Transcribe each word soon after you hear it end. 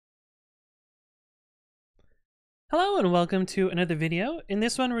Hello and welcome to another video. In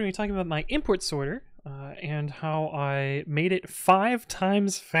this one, we're going to be talking about my import sorter and how I made it 5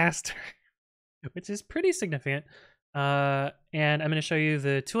 times faster, which is pretty significant. And I'm going to show you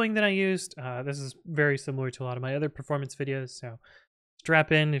the tooling that I used. This is very similar to a lot of my other performance videos, so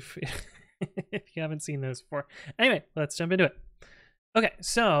strap in if if you haven't seen those before. Anyway, let's jump into it. Okay,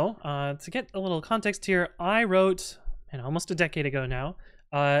 so to get a little context here, I wrote, almost a decade ago now,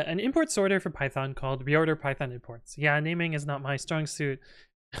 an import sorter for Python called reorder Python imports. Yeah, naming is not my strong suit.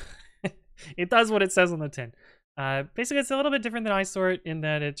 It does what it says on the tin. Basically, it's a little bit different than isort in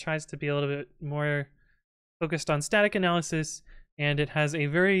that it tries to be a little bit more focused on static analysis, and it has a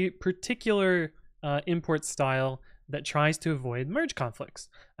very particular import style that tries to avoid merge conflicts.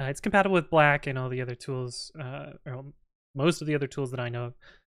 It's compatible with Black and all the other tools, or most of the other tools that I know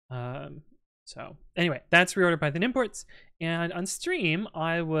of. So anyway, that's reorder Python imports. And on stream,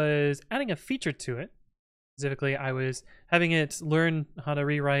 I was adding a feature to it. Specifically, I was having it learn how to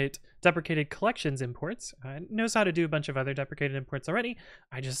rewrite deprecated collections imports. It knows how to do a bunch of other deprecated imports already.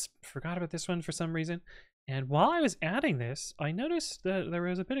 I just forgot about this one for some reason. And while I was adding this, I noticed that there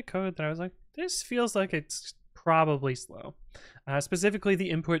was a bit of code that I was like, this feels like it's probably slow. Specifically, the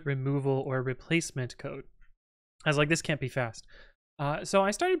input removal or replacement code. I was like, this can't be fast. So I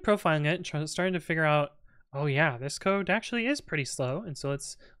started profiling it and starting to figure out, oh yeah, this code actually is pretty slow. And so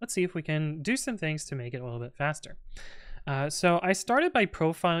let's see if we can do some things to make it a little bit faster. So I started by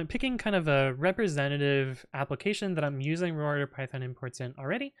profiling, picking kind of a representative application that I'm using reorder Python imports in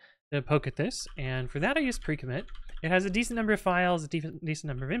already to poke at this. And for that, I used pre-commit. It has a decent number of files, a decent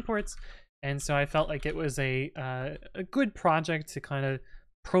number of imports. And so I felt like it was a good project to kind of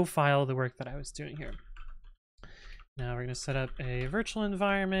profile the work that I was doing here. Now we're going to set up a virtual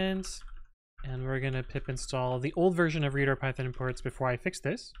environment, and we're going to pip install the old version of reorder Python imports before I fix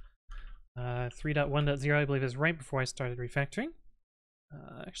this. 3.1.0 I believe is right before I started refactoring.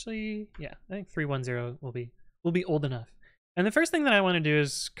 Actually, yeah, I think 3.1.0 will be old enough. And the first thing that I want to do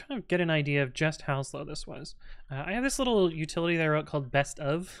is kind of get an idea of just how slow this was. I have this little utility that I wrote called best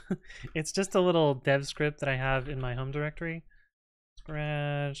of. It's just a little dev script that I have in my home directory.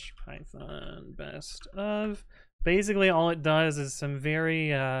 Scratch Python best of. Basically, all it does is some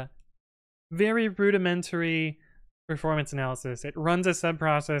very rudimentary performance analysis. It runs a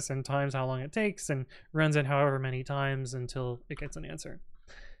subprocess and times how long it takes and runs it however many times until it gets an answer.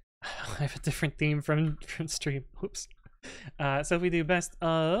 I have a different theme from stream. Oops. So if we do best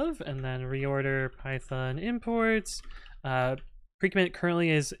of and then reorder Python imports, pre-commit currently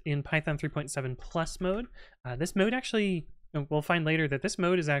is in Python 3.7 plus mode. This mode actually, we'll find later that this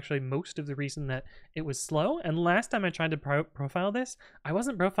mode is actually most of the reason that it was slow. And last time I tried to profile this, I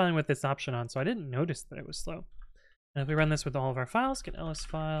wasn't profiling with this option on, so I didn't notice that it was slow. And if we run this with all of our files, get ls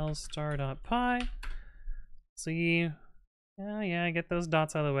files star.py, see, yeah, get those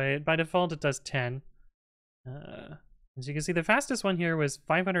dots out of the way. By default, it does 10. As you can see, the fastest one here was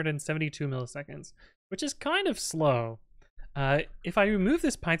 572 milliseconds, which is kind of slow. If I remove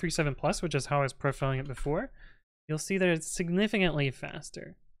this Pi37 Plus, which is how I was profiling it before, you'll see that it's significantly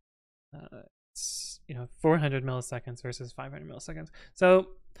faster. It's 400 milliseconds versus 500 milliseconds.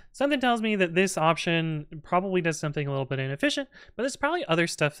 So something tells me that this option probably does something a little bit inefficient, but there's probably other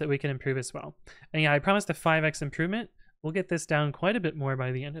stuff that we can improve as well. And yeah, I promised a 5x improvement. We'll get this down quite a bit more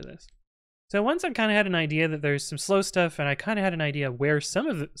by the end of this. So once I kind of had an idea that there's some slow stuff, and I kind of had an idea where some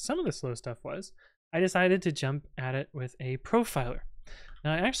of the slow stuff was, I decided to jump at it with a profiler.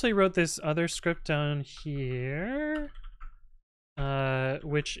 Now, I actually wrote this other script down here,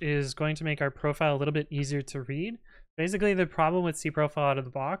 which is going to make our profile a little bit easier to read. Basically, the problem with cprofile out of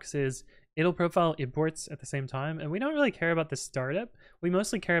the box is it'll profile imports at the same time, and we don't really care about the startup. We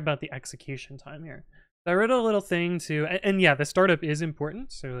mostly care about the execution time here. So I wrote a little thing to, and yeah, the startup is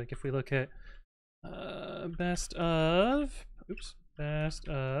important. So like if we look at best of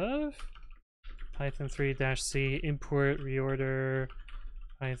Python 3-C import reorder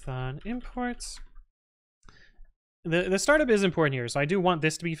Python imports. The startup is important here, so I do want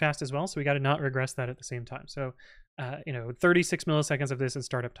this to be fast as well, so we got to not regress that at the same time. So 36 milliseconds of this is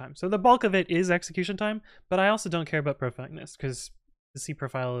startup time. So the bulk of it is execution time, but I also don't care about profiling this because the C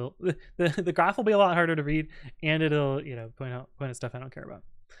profile, the graph will be a lot harder to read, and it'll point out stuff I don't care about.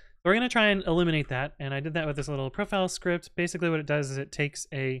 So we're going to try and eliminate that, and I did that with this little profile script. Basically what it does is it takes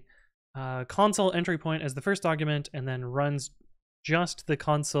a console entry point as the first argument and then runs just the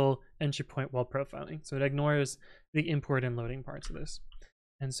console entry point while profiling. So it ignores the import and loading parts of this.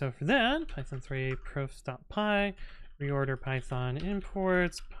 And so for that, Python 3 profs.py, reorder Python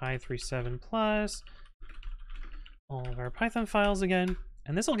imports, Pi37 plus, all of our Python files again.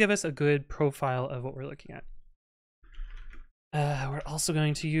 And this will give us a good profile of what we're looking at. We're also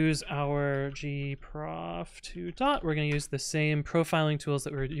going to use our gprof2dot. We're going to use the same profiling tools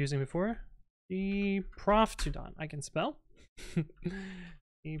that we were using before. gprof2dot. I can spell.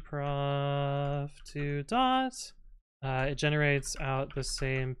 gprof2dot. It generates out the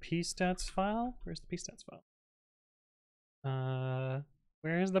same pstats file. Where's the pstats file?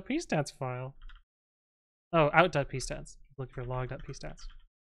 Where is the pstats file? Oh, out.pstats. Look for log.pstats.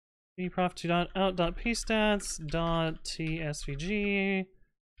 gprof2.out.pstats.tsvg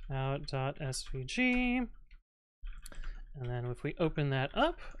out.svg. And then if we open that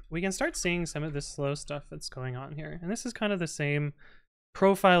up, we can start seeing some of this slow stuff that's going on here. And this is kind of the same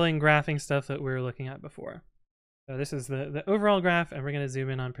profiling, graphing stuff that we were looking at before. So this is the overall graph, and we're going to zoom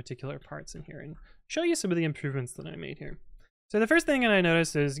in on particular parts in here and show you some of the improvements that I made here. So the first thing that I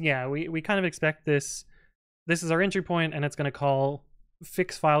noticed is, yeah, we kind of expect this. This is our entry point, and it's going to call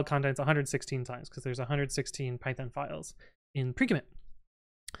fix file contents 116 times because there's 116 Python files in pre-commit.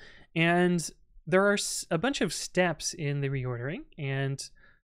 And there are a bunch of steps in the reordering, and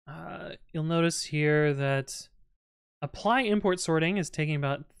you'll notice here that apply import sorting is taking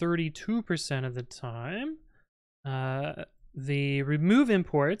about 32% of the time. The remove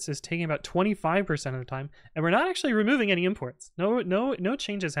imports is taking about 25% of the time, and we're not actually removing any imports. No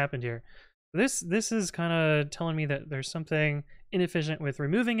changes happened here. This is kind of telling me that there's something inefficient with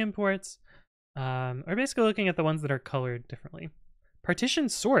removing imports. We're basically looking at the ones that are colored differently. Partition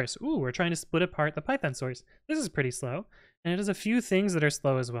source. Ooh, we're trying to split apart the Python source. This is pretty slow, and it has a few things that are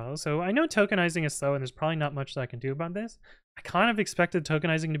slow as well. So I know tokenizing is slow, and there's probably not much that I can do about this. I kind of expected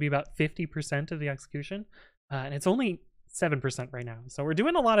tokenizing to be about 50% of the execution, and it's only 7% right now. So we're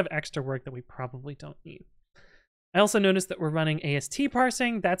doing a lot of extra work that we probably don't need. I also noticed that we're running AST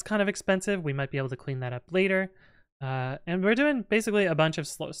parsing. That's kind of expensive. We might be able to clean that up later. And we're doing basically a bunch of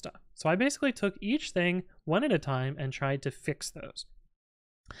slow stuff. So I basically took each thing one at a time and tried to fix those.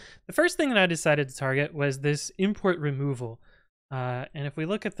 The first thing that I decided to target was this import removal. And if we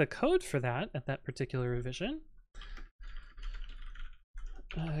look at the code for that, at that particular revision,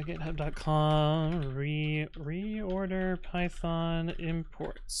 github.com reorder Python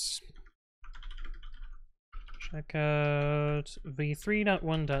imports. Check out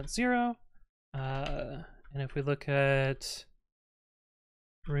v3.1.0. And if we look at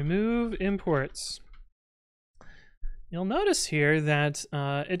remove imports, you'll notice here that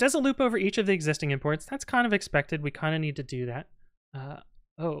it doesn't loop over each of the existing imports. That's kind of expected. We kind of need to do that.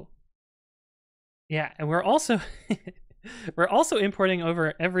 Oh. Yeah, and we're also we're also importing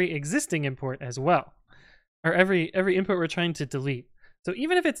over every existing import as well, or every import we're trying to delete. So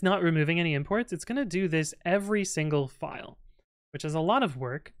even if it's not removing any imports, it's going to do this every single file, which is a lot of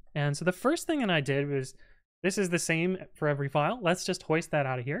work. And so the first thing that I did was, this is the same for every file. Let's just hoist that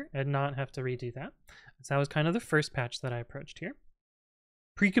out of here and not have to redo that. So that was kind of the first patch that I approached here.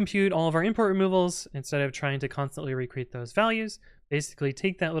 Pre-compute all of our import removals instead of trying to constantly recreate those values. Basically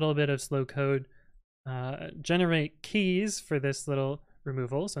take that little bit of slow code, generate keys for this little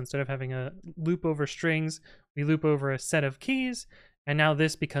removal. So instead of having a loop over strings, we loop over a set of keys, and now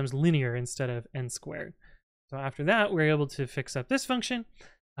this becomes linear instead of n squared. So after that, we're able to fix up this function.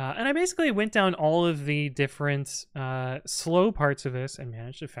 And I basically went down all of the different slow parts of this and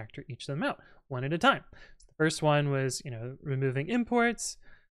managed to factor each of them out one at a time. So the first one was, removing imports.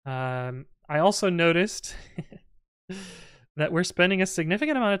 I also noticed that we're spending a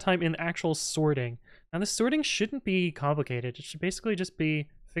significant amount of time in actual sorting. Now, the sorting shouldn't be complicated. It should basically just be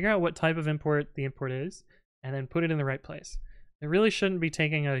figure out what type of import the import is and then put it in the right place. It really shouldn't be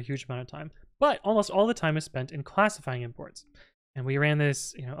taking a huge amount of time, but almost all the time is spent in classifying imports. And we ran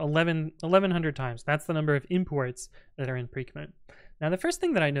this 1,100 times. That's the number of imports that are in pre-commit. Now, the first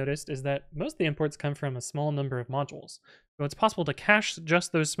thing that I noticed is that most of the imports come from a small number of modules. So it's possible to cache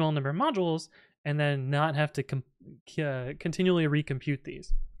just those small number of modules and then not have to continually recompute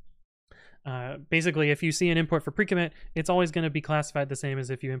these. Basically, if you see an import for pre-commit, it's always going to be classified the same as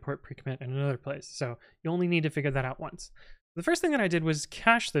if you import pre-commit in another place. So you only need to figure that out once. The first thing that I did was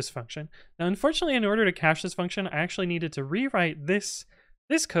cache this function. Now, unfortunately, in order to cache this function, I actually needed to rewrite this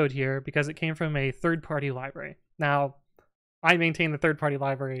code here because it came from a third-party library. Now, I maintain the third-party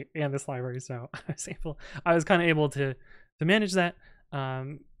library and this library, so I was kind of able to manage that.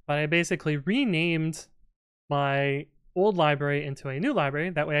 But I basically renamed my old library into a new library.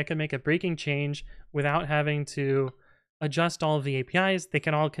 That way I can make a breaking change without having to adjust all of the APIs. They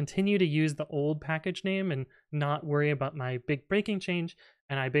can all continue to use the old package name and not worry about my big breaking change.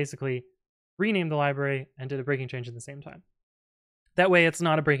 And I basically renamed the library and did a breaking change at the same time. That way it's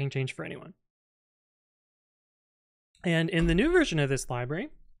not a breaking change for anyone. And in the new version of this library,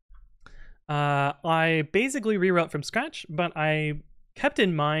 I basically rewrote from scratch, but I kept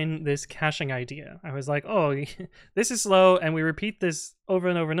in mind this caching idea. I was like, oh, this is slow, and we repeat this over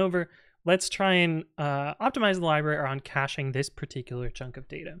and over and over. Let's try and optimize the library around caching this particular chunk of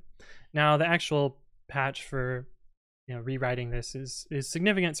data. Now, the actual patch for rewriting this is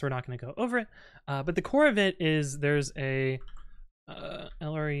significant, so we're not going to go over it. But the core of it is there's a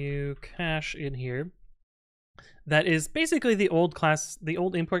LRU cache in here that is basically the old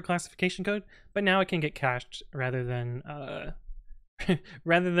import classification code, but now it can get cached rather than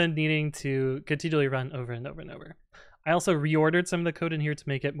rather than needing to continually run over and over and over. I also reordered some of the code in here to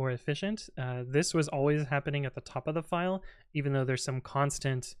make it more efficient. This was always happening at the top of the file, even though there's some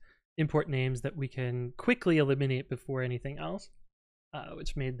constant import names that we can quickly eliminate before anything else,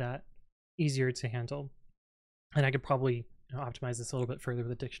 which made that easier to handle. And I could probably optimize this a little bit further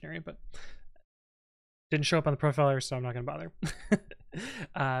with a dictionary, but didn't show up on the profiler, so I'm not going to bother.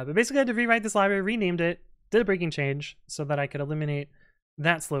 But basically I had to rewrite this library, renamed it, did a breaking change so that I could eliminate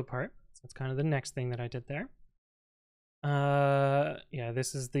that slow part. So that's kind of the next thing that I did there. Yeah,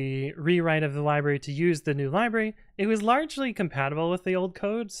 this is the rewrite of the library to use the new library. It was largely compatible with the old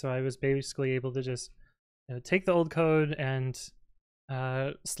code, so I was basically able to just take the old code and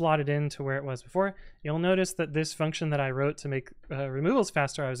slot it into where it was before. You'll notice that this function that I wrote to make removals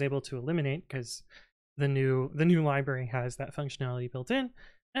faster, I was able to eliminate because the new library has that functionality built in,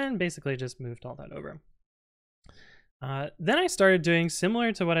 and basically just moved all that over. Then I started doing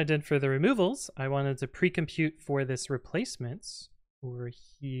similar to what I did for the removals. I wanted to pre-compute for this replacements over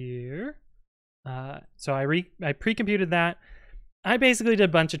here. So I pre-computed that. I basically did a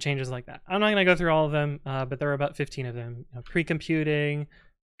bunch of changes like that. I'm not going to go through all of them, but there were about 15 of them. Pre-computing,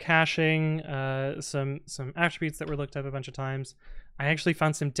 caching, some attributes that were looked up a bunch of times. I actually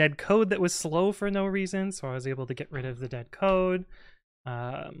found some dead code that was slow for no reason, so I was able to get rid of the dead code.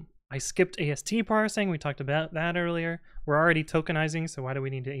 I skipped AST parsing. We talked about that earlier. We're already tokenizing, so why do we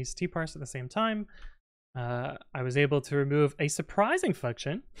need to AST parse at the same time? I was able to remove a surprising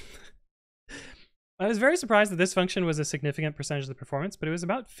function. I was very surprised that this function was a significant percentage of the performance, but it was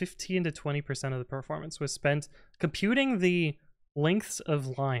about 15 to 20% of the performance was spent computing the lengths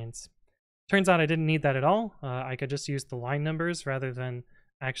of lines. Turns out I didn't need that at all. I could just use the line numbers rather than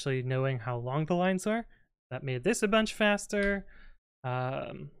actually knowing how long the lines are. That made this a bunch faster.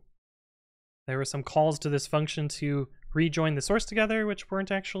 There were some calls to this function to rejoin the source together, which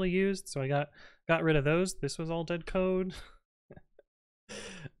weren't actually used, so I got rid of those. This was all dead code.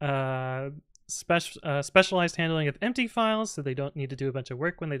 Specialized handling of empty files, so they don't need to do a bunch of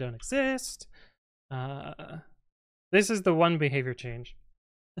work when they don't exist. This is the one behavior change.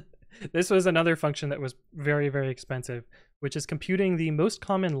 This was another function that was very, very expensive, which is computing the most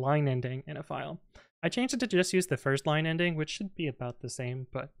common line ending in a file. I changed it to just use the first line ending, which should be about the same,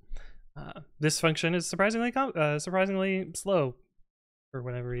 but this function is surprisingly slow for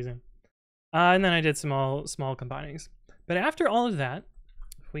whatever reason. And then I did small combinings. But after all of that,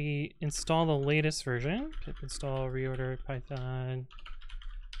 if we install the latest version, pip install reorder python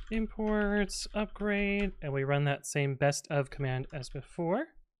imports upgrade, and we run that same best of command as before.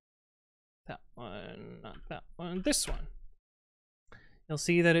 That one, not that one, this one. You'll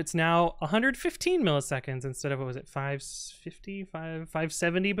see that it's now 115 milliseconds instead of, what was it, 550,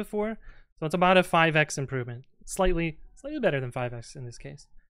 570 before? So it's about a 5x improvement. Slightly better than 5x in this case.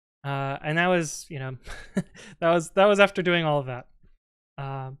 And that was, that was after doing all of that.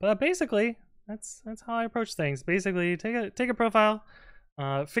 But basically, that's how I approach things. Basically, take a profile,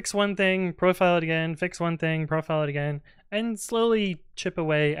 fix one thing, profile it again, fix one thing, profile it again, and slowly chip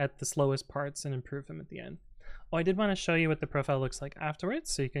away at the slowest parts and improve them at the end. Oh, I did want to show you what the profile looks like afterwards,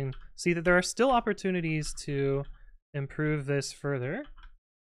 so you can see that there are still opportunities to improve this further.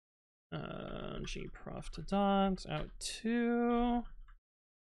 Gprof to dot out 2.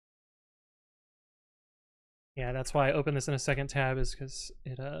 Yeah, that's why I opened this in a second tab, is because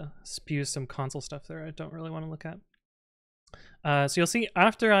it spews some console stuff there I don't really want to look at. So you'll see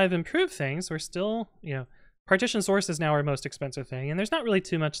after I've improved things, we're still, partition source is now our most expensive thing, and there's not really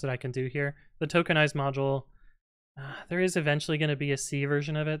too much that I can do here. The tokenized module, there is eventually going to be a C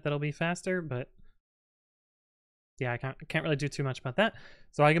version of it that'll be faster, but yeah, I can't really do too much about that.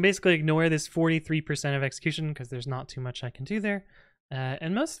 So I can basically ignore this 43% of execution because there's not too much I can do there.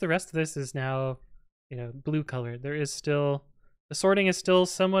 And most of the rest of this is now, blue colored. There is still, the sorting is still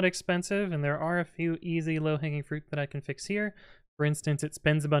somewhat expensive, and there are a few easy low-hanging fruit that I can fix here. For instance, it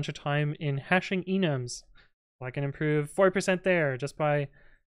spends a bunch of time in hashing enums. So I can improve 4% there just by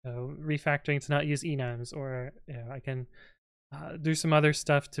refactoring to not use enums, or I can do some other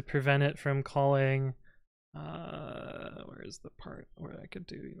stuff to prevent it from calling Where's the part where I could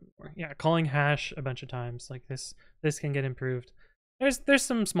do even more? Yeah, calling hash a bunch of times like this can get improved. There's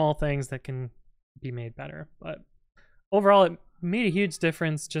some small things that can be made better, but overall it made a huge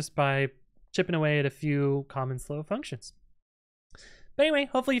difference just by chipping away at a few common slow functions. But anyway,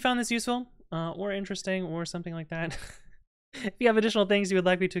 hopefully you found this useful or interesting or something like that. If you have additional things you would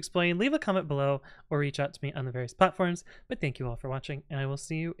like me to explain, leave a comment below or reach out to me on the various platforms. But thank you all for watching, and I will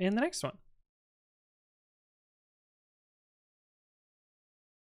see you in the next one.